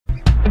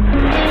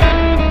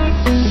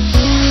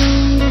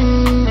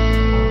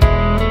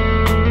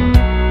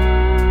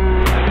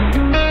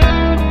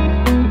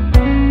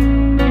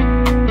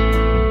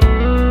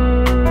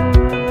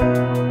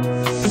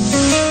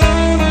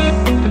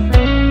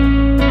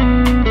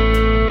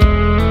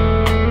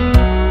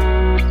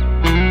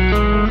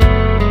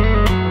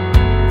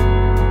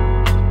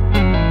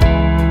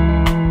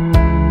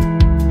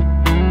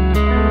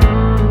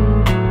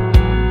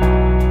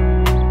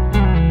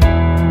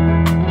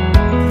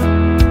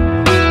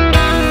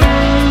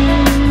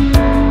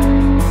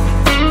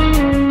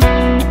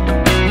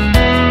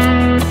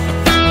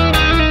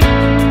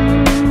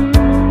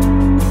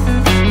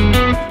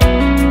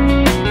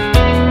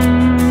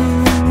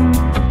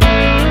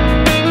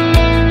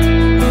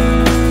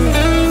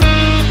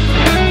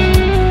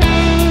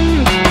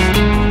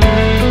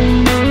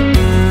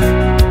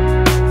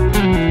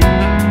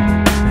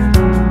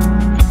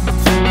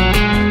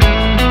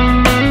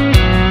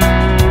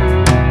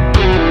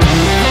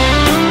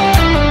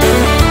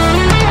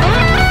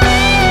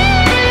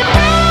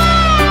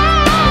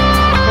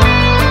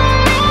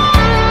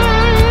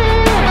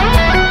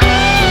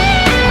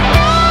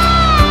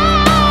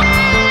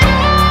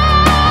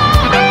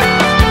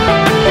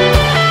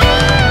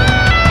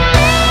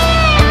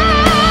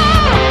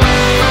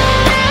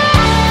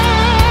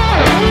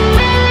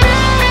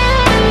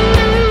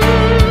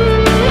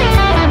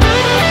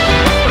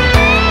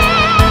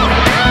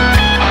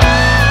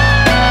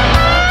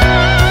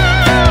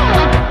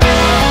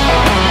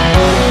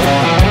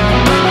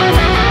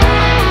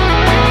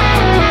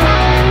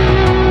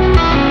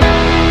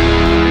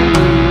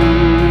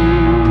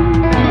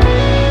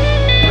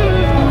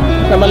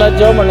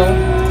ஜோமனும்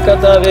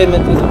கத்தாவே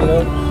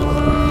மெத்துகிறோம்.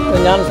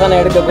 ஞானசானம்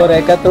எடுக்க போகிற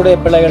கத்துடைய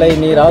பிள்ளைகளை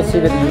நீர்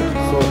ஆசீர்வதியும்.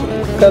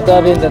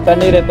 கத்தாவே இந்த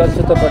தண்ணீரை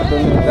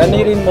பரிசுத்தப்படுத்தும்.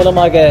 தண்ணீரின்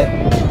மூலமாக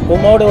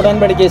உம்மோடு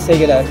உடன்படிக்கை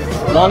செய்கிறார்.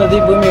 வானதி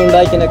பூமி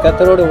உண்டாக்கின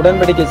கத்தரோடு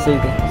உடன்படிக்கை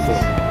செய்து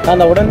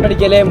அந்த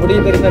உடன்படிக்கையிலே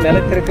முடிவெறிந்த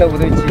நிலத்திற்க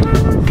உதவி செய்யும்.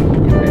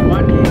 என்னுடைய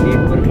வாழ்க்கையை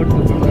நீர்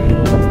பொருட்படுத்திக் கொண்டு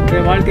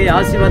என்னுடைய வாழ்க்கை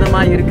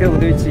ஆசீர்வாதமாக இருக்க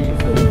உதவி செய்யும்.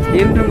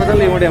 இன்று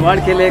முதல் என்னுடைய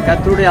வாழ்க்கையிலே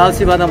கத்தருடைய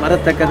ஆசீர்வாதம்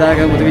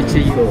வரத்தக்கதாக உதவி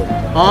செய்யும்.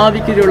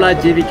 ஆவிக்குரியவர்களாக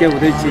ஜீவிக்க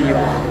உதவி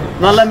செய்யும்.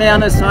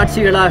 வல்லமையான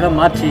சாட்சிகளாக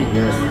மாற்றி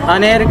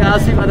அநேருக்கு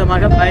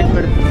ஆசீர்வாதமாக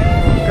பயன்படுத்தும்.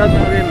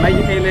 கர்த்தாவே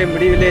மகிமையிலே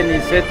முடிவிலே நீ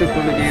சேர்த்துக்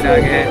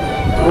கொள்ளுகிறாக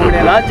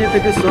உங்களுடைய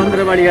ராஜ்யத்துக்கு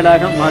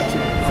சுதந்திரவாளிகளாக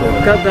மாற்றும்.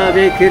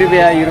 கர்த்தாவே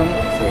கிருபையாயிரும்,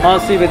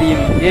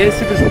 ஆசீர்வதியும்.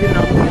 இயேசு கிறிஸ்துவின்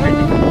நாமத்தில்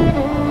வேண்டிக்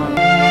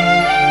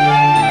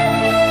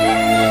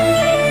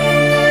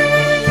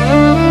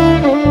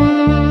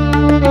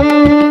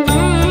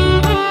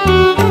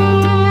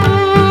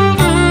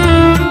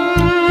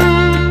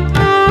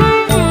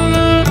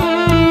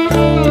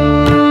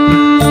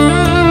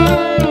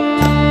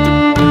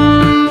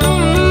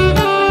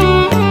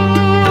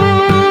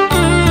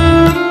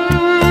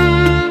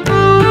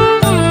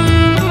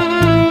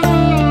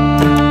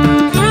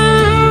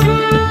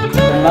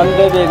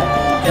நந்தவேல்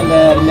என்ற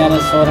அறிஞான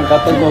சோரன்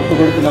கத்தருக்கு ஒப்பு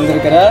கொடுத்து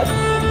வந்திருக்கிறார்.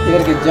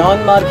 இதற்கு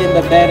ஜான் மார்க் இந்த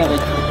பெயரை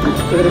வைக்கும்.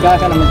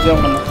 இதற்காக நம்ம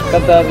ஜெபம் பண்ணோம்.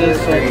 கத்தாவே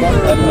சோரம்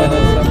அறிஞான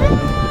சோரன்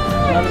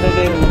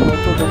நந்தவேல்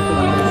ஒப்பு கொடுத்து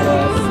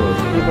வந்திருக்கிறார்.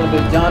 இப்பொழுது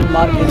ஜான்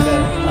மார்க் இந்த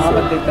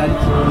நாமத்தை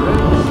தரித்து கொண்டு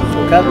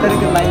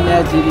கத்தருக்கு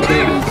மகிமையாக ஜீவிக்க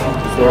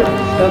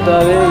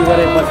கத்தாவே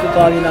இவரை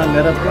பசுத்தாவினால்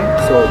நிரப்பும்.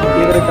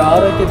 இவருக்கு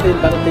ஆரோக்கியத்தை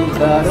பலத்தையும்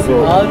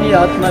தாரும். ஆவி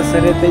ஆத்மா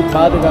சரீரத்தை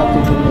பாதுகாத்து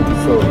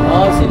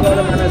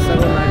ஆசீர்வாதமான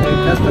சகோதரனாக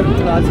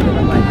கத்தருக்கு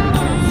ஆசீர்வாதமாக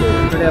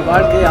என்னுடைய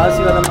வாழ்க்கை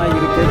ஆசீர்வாதமாக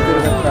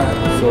இருக்கிறார்.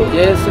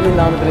 இயேசுவின்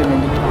நாமத்தில்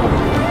வேண்டி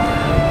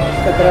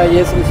கத்தரா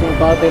இயேசு கிறிஸ்துவின்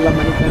பாவத்தை எல்லாம்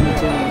மன்னிக்க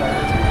நிச்சயம்.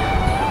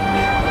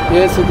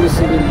 இயேசு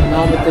கிறிஸ்துவின்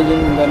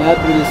நாமத்தையும் இந்த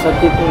நேரத்தில்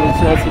சத்தியத்தையும்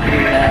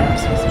விசுவாசிக்கிறீர்களா?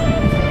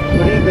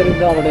 முடிவு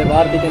பெருந்து அவருடைய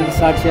வார்த்தைக்கு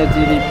சாட்சியாக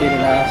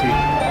ஜீவிப்பீர்களா?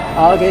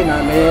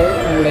 ஆகையினாலே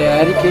உங்களுடைய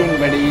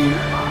அறிக்கையின்படி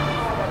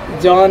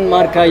ஜான்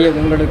மார்க்காய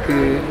உங்களுக்கு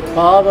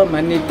பாவ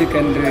மன்னித்து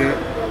கன்று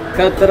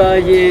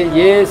கர்த்தராகிய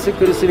இயேசு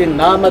கிறிஸ்துவின்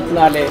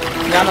நாமத்தினாலே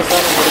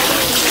ஞானஸ்நானம் கொடுக்கிறேன்.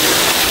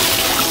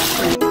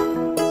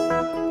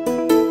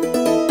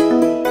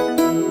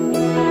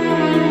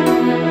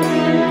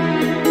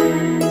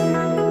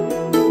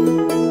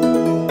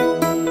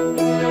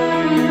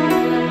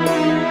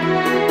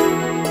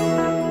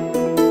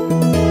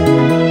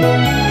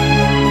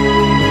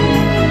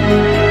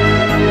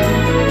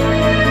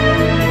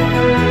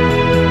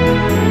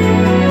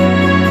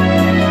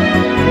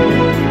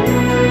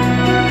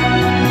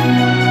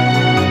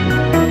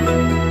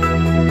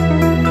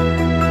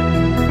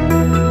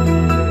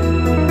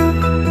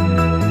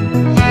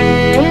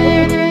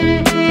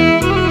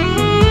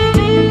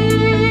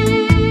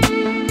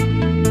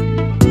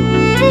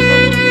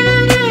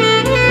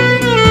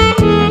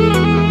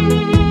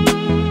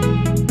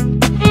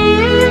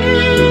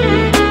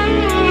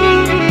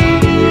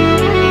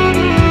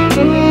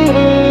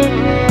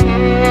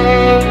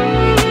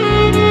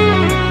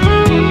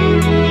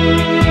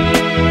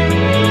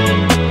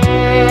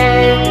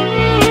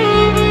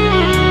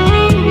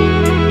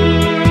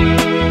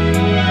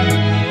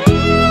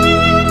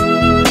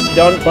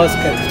 ஜான்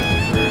பாஸ்கர்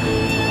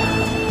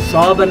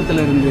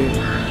சாபனத்திலிருந்து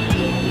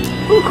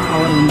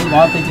அவர்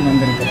வார்த்தைக்கு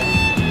வந்திருக்கிறார்.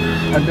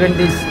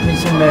 அட்வென்டிஸ்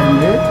மிஷனில்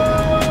இருந்து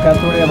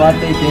கர்த்தருடைய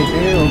வார்த்தையை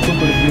கேட்டு ஒப்பு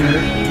கொடுத்து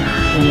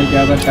இன்னைக்கு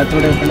அவர்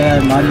கர்த்தருடைய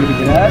பிள்ளையாக மாறி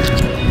இருக்கிறார்.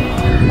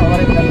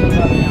 அவரை கர்த்தர்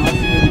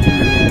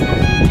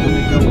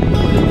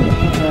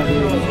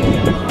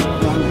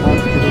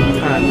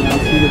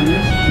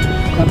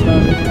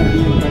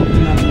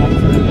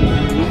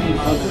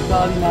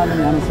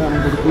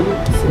ஞானசாரம் கொடுத்து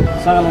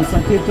சகல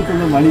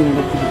சத்தியத்துக்குள்ள வழி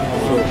நடத்திருக்கிறார்.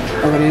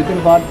 அவர்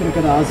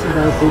எதிர்பார்த்திருக்கிற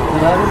ஆசீர்வாதத்தை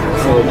தரார்.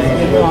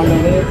 இன்னும்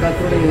ஆண்டவரே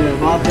கர்த்தருடைய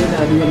வார்த்தையில்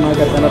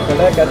அதிகமாக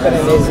தளப்பட கர்த்தரை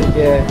நேசிக்க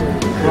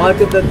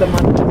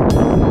வாக்குத்தத்தமான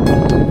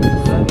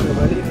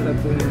வழி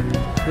நடத்தும்.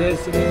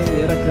 இயேசுவே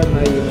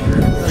இரக்கமாயிரும்.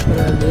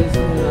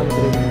 இயேசுவின்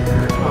நாமத்தில்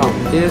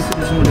இயேசு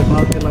கிறிஸ்துவினுடைய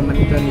வார்த்தையெல்லாம்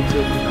மன்னிக்க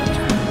நிச்சயம்.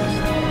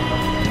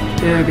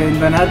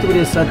 இந்த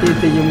நேரத்துக்குரிய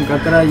சத்தியத்தையும்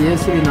கர்த்தரா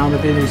இயேசுவின்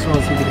நாமத்தை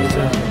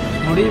விசுவாசிக்கிறீர்கள்.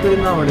 முடிவு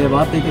அவருடைய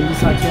வார்த்தைக்கு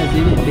சாட்சியாக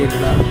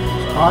ஜீவிக்கிறீர்களா?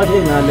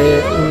 ஆகையினாலே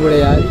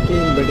உங்களுடைய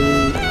அறிக்கையின்படி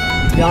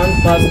ஜான்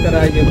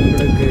பாஸ்கராகிய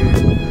உங்களுக்கு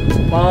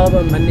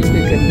பாவ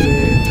மன்னிப்பு கண்டு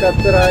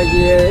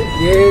கர்த்தராகிய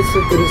இயேசு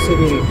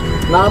கிறிஸ்துவின்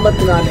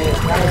நாமத்தினாலே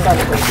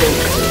ஞானஸ்நானம்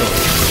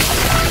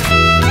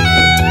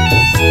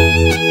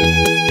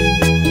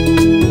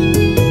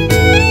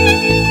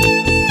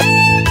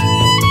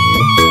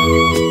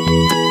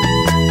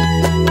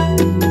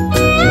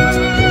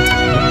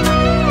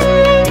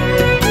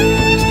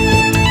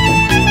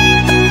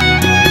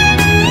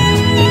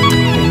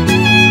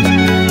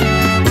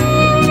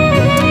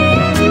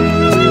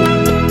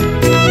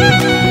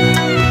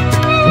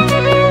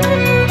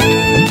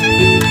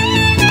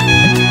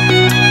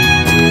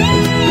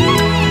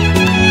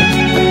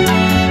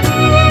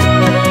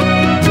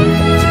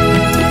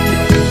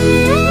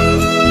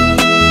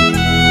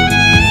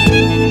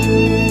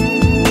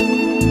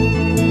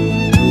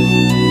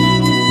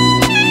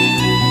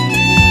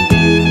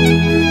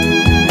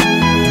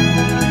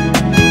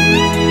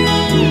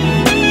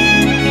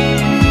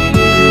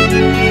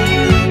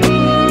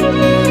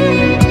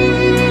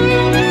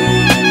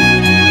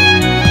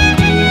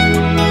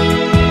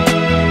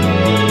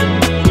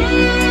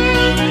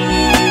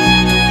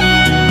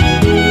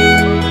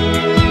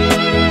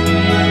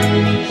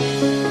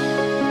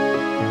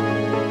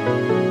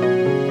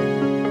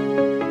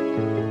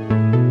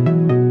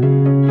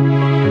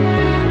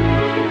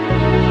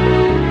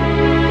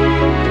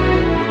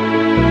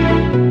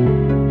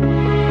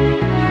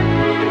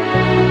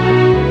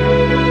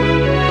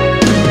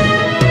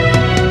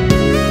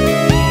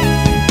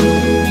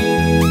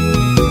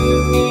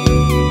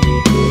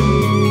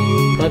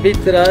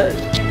பவித்ரா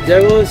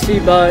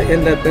ஜெகோஷிபா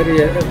என்ற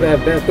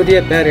புதிய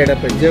பெயர்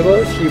இடப்படும்.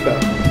 ஜெகோஷிபா,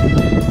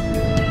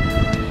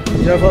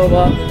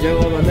 ஜெகோவா,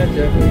 ஜெகோவான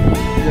ஜெகோவா,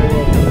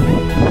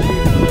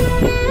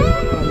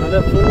 நல்ல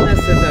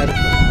ஃபுல்னஸ்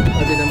இருக்கும்.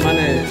 அது விதமான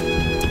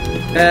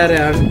பேரை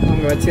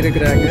அவங்க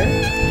வச்சிருக்கிறாங்க.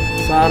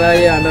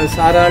 சாராயை ஆண்டவர்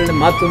சாராள்னு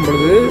மாற்றும்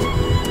பொழுது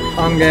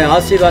அவங்க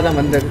ஆசீர்வாதம்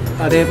வந்தது.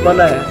 அதே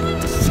போல்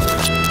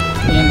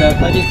இந்த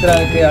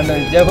பவித்ராவுக்கு அந்த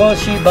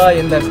ஜெகோஷிபா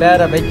என்ற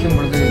பேரை வைக்கும்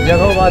பொழுது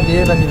ஜெகோவா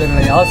தேவன்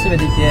இவர்களை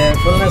ஆசீர்வதிக்க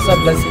ஃபுல்னஸ்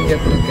ஆஃப் பிளஸிங்கை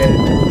கொடுக்க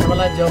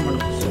நம்மளாம் ஜெபம்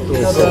பண்ணுவோம்.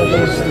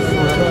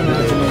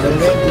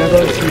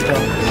 ஜெகோஷிபா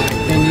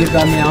எங்கள்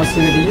தாமே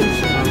ஆசீர்வதியும்.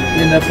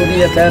 இந்த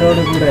புதிய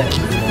பேரோடு கூட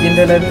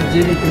இன்றிலிருந்து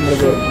ஜீவிக்கும்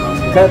பொழுது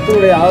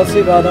கர்த்தருடைய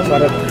ஆசீர்வாதம்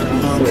வரட்டும்.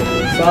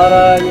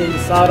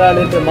 சாராள்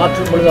என்று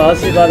மாற்றும் பொழுது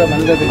ஆசீர்வாதம்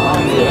வந்தது.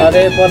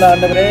 அதே போல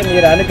ஆண்டவரே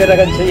நீர்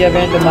அனுக்கிரகம் செய்ய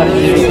வேண்டும்.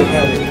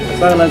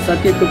 சகல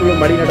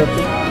சத்தியத்துக்குள்ளும் வழி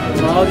நடத்தும்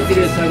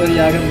ஆவிக்குரிய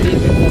சகோதரியாக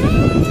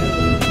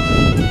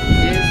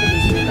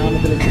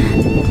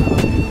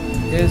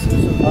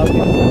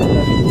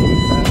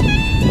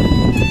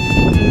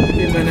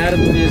இந்த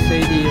நேரத்துடைய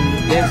செய்தியும்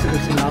இயேசு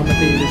கிறிஸ்து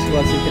நாமத்தையும்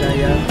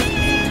விசுவாசிக்கிறாயா?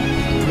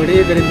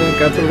 முடிவு தெரிந்தும்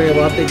கர்த்தருடைய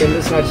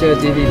வார்த்தைக்கு சாட்சியாக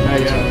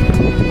ஜீவித்தாயா?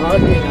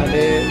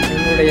 ஆகினாலே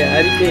என்னுடைய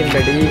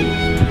அறிக்கையின்படி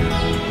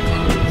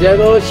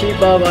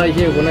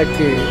ஜெகோஷிபாவாகிய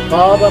உனக்கு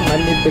பாவ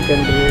மன்னிப்பு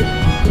கண்டு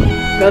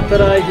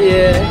கர்த்தராகிய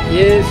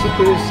இயேசு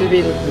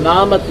கிறிஸ்துவின்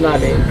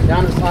நாமத்தினாலே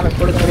ஞானஸ்நானம்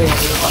கொடுக்கிறேன்.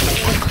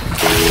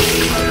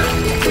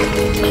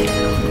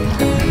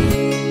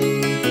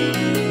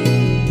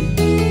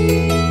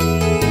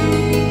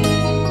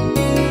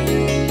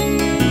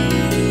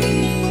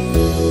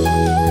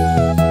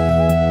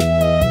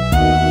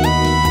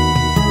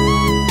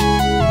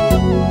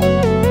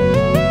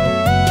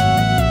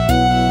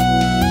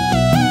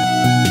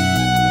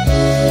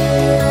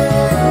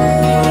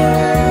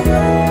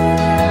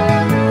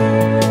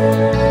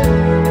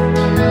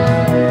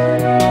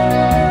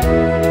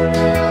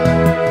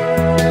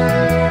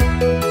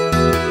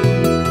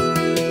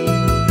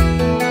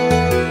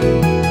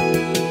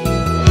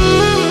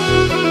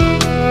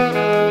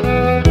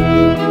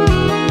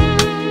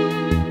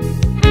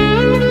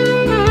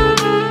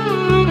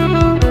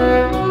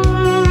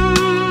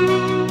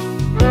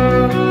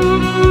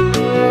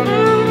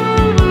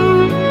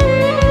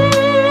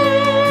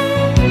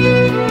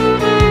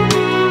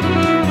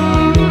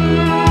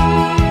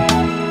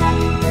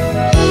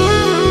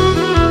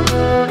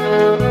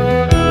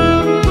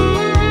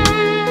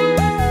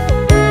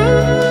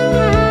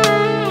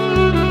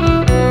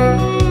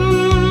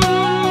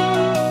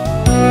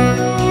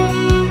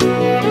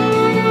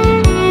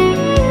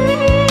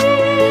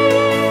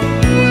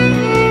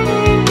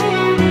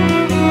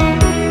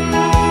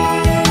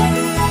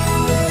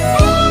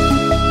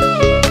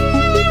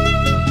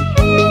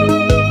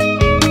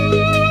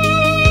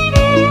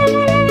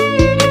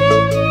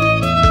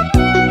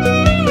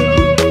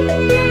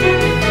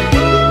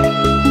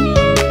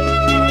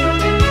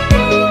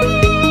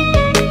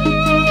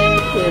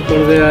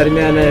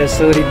 அருமையான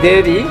சோரி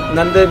தேவி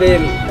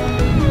நந்தவேல்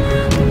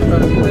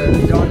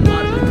ஜான்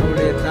மார்ட்டின்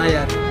அவருடைய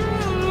தாயார்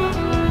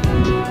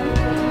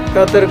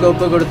கர்த்தருக்கு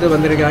ஒப்பு கொடுத்து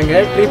வந்திருக்காங்க.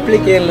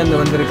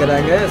 ட்ரிப்ளிகேன்லேருந்து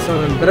வந்திருக்கிறாங்க. ஸோ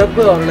பிரபு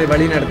அவர்களை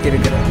வழி நடத்தி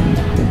இருக்கிறார்.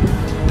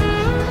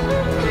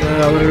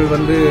 அவர்கள்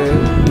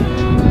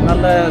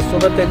நல்ல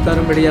சுபத்தை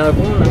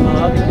தரும்படியாகவும் நம்ம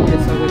ஆவிக்குரிய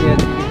சகோதரியாக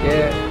ஜெபிக்க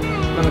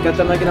நம்ம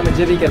கர்த்தர் நோக்கி நம்ம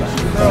ஜெபிக்கலாம்.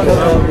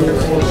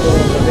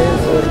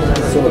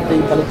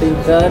 சுபத்தையும்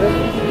பலத்தையும் தர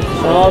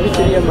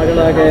ஆவிக்குரிய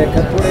மகளாக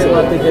கர்த்தருடைய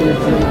வார்த்தைகள்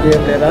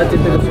ஜீவிக்க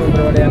ராஜ்யத்துக்கு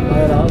சொல்றவடைய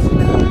மகள்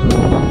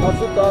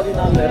ஆசீர்வாதம்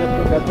நான்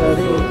நிரப்பு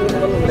கர்த்தரை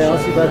உங்களுடைய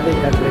ஆசீர்வாதத்தை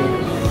கற்றேன்.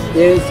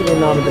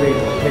 இயேசுவின் நாமத்திலே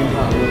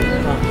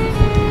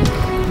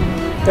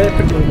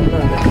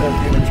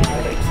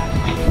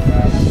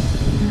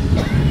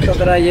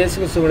கர்த்தராகிய இயேசு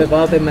கிறிஸ்துவுடைய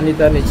பாவத்தை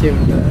மன்னித்தார்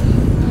நிச்சயம்.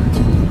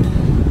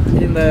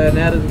 இந்த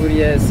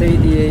நேரத்துக்குரிய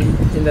செய்தியை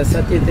இந்த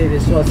சத்தியத்தை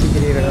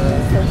விசுவாசிக்கிறீர்களா?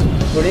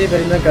 உடைய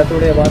பெரிந்த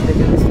கர்த்தருடைய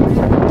வார்த்தைகள்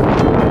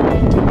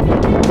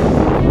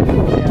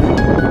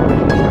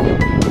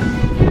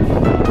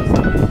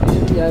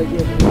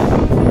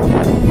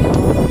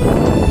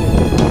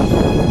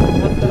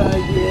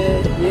கர்த்தராகிய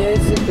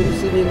இயேசு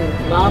கிறிஸ்துவின்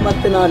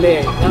நாமத்தினாலே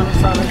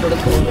ஞானஸ்நானம்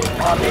கொடுக்கிறோம்.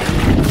 ஆமென்.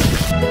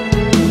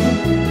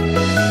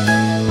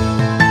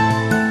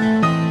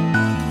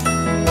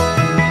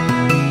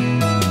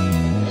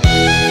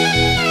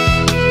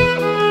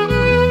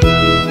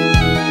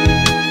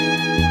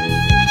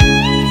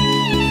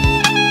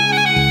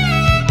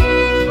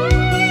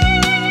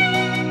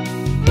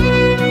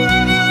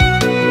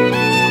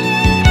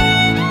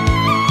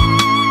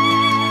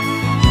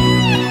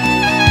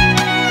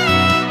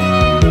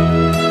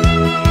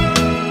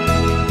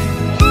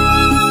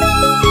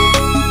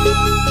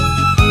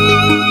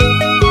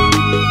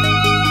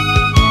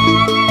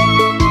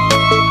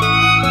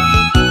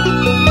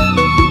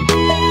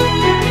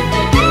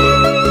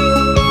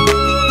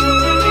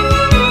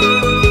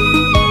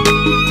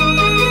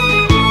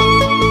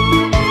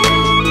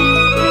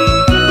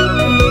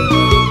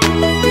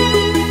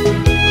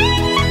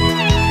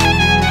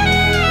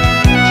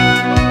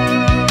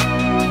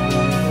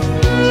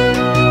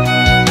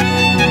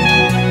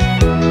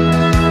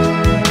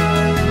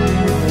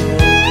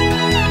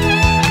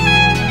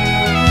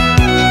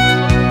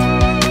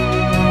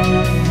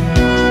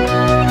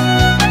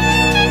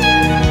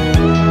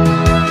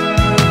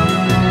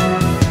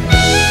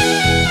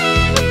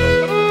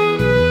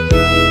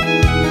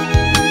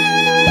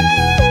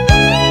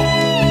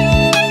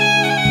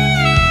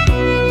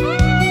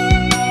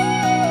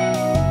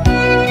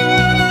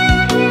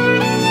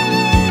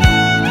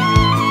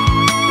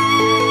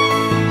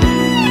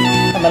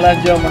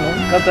 நம்மளாம் ஜெபம் பண்ணுவோம்.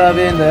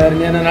 கர்த்தாவே, இந்த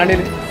அருமையான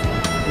நாளில்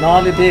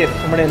 4 பேர்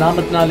நம்முடைய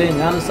நாமத்தினாலே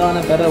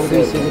ஞானஸ்நானம் பெற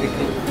உதவி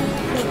செய்திருக்கிறேன்.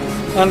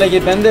 அன்றைக்கு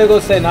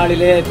பெந்தேகோஸ்தே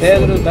நாளிலே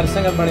பேதுரு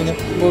பிரசங்கம் பண்ணின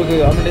போது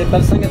அவனுடைய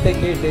பிரசங்கத்தை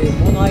கேட்டு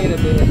 3000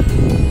 பேர்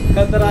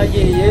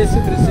கர்த்தராகிய இயேசு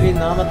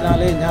கிறிஸ்துவின்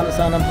நாமத்தினாலே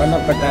ஞானஸ்நானம்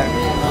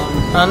பண்ணப்பட்டார்கள்.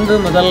 அன்று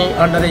முதல்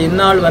அன்றைய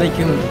இந்நாள்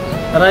வரைக்கும்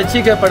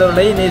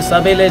ரட்சிக்கப்படவில்லை. நீ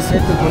சபையிலே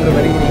சேர்த்து கொண்டு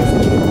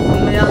வருகிறீர்கள்.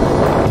 உண்மையான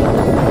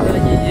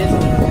கர்த்தராகிய இயேசு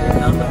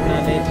கிறிஸ்துவின்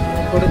நாமத்தினாலே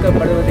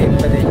கொடுக்கப்படுவது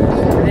என்பதை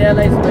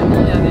ரியலைஸ் பண்ணி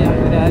அதை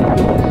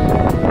அறிந்து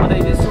அதை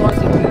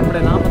விசுவாசித்து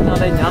நம்முடைய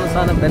நாமத்தினாலே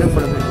ஞானஸ்நானம்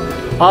பெறப்படுது.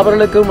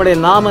 அவர்களுக்கு உம்முடைய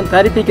நாமம்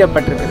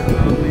தரிப்பிக்கப்பட்டிருக்கிறது.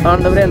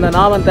 ஆண்டவரே, அந்த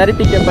நாமம்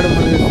தரிப்பிக்கப்படும்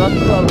பொழுது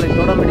சத்துரு அவர்களை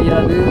தொட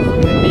முடியாது.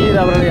 நீர்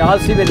அவர்களை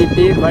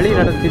ஆசீர்வதிப்பீர், வழி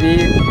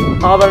நடத்துவீர்.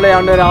 அவர்களை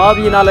ஆண்டவரை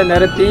ஆவியினால்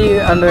நிரப்பி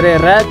ஆண்டவரை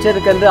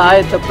ரேப்சருக்கு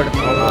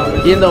ஆயத்தப்படுத்தும்.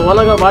 இந்த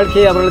உலக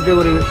வாழ்க்கையை அவர்களுக்கு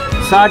ஒரு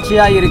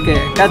சாட்சியாக இருக்கு,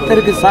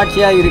 கர்த்தருக்கு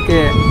சாட்சியாக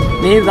இருக்கு.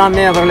 நீர்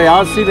தாமே அவர்களை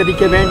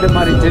ஆசீர்வதிக்க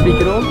வேண்டுமாறு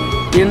ஜெபிக்கிறோம்.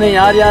 இன்னும்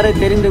யார் யாரை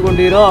தெரிந்து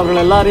கொண்டீரோ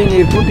அவர்கள் எல்லாரையும்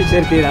நீர் கூட்டி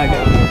சேர்ப்பீராக.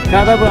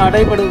 கதவு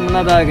அடைபடும்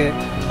முன்னதாக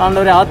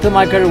ஆண்டவரே,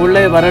 ஆத்துமாக்கள்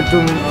உள்ளே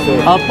வரட்டும்.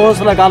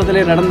 அப்போஸ்தல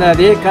காலத்திலே நடந்த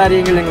அதே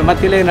காரியங்கள் எங்கள்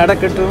மத்தியிலே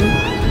நடக்கட்டும்.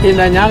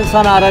 இந்த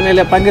ஞானஸ்நான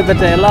ஆராதனையிலே பங்கு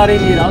பெற்ற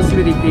எல்லாரையும் நீர்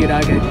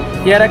ஆசீர்வதிப்பீராக.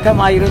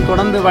 இரக்கமாயிரும்,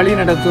 தொடர்ந்து வழி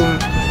நடத்தும்.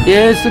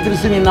 இயேசு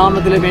கிறிஸ்துவின்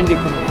நாமத்திலே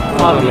வேண்டிக்கும்.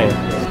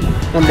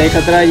 நம்முடைய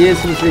கர்த்தராகிய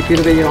இயேசு கிறிஸ்துவின்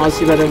கிருபையும்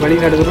ஆசீர்வாதம் வழி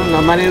நடத்தும்.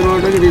 நம்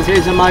அனைவரோடு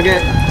விசேஷமாக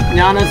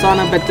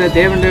ஞானஸ்நானம் பெற்ற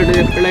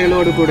தேவனுடைய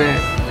பிள்ளைகளோடு கூட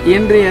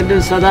இன்று என்று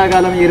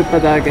சதாகாலம்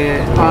இருப்பதாக.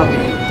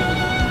 ஆமென்.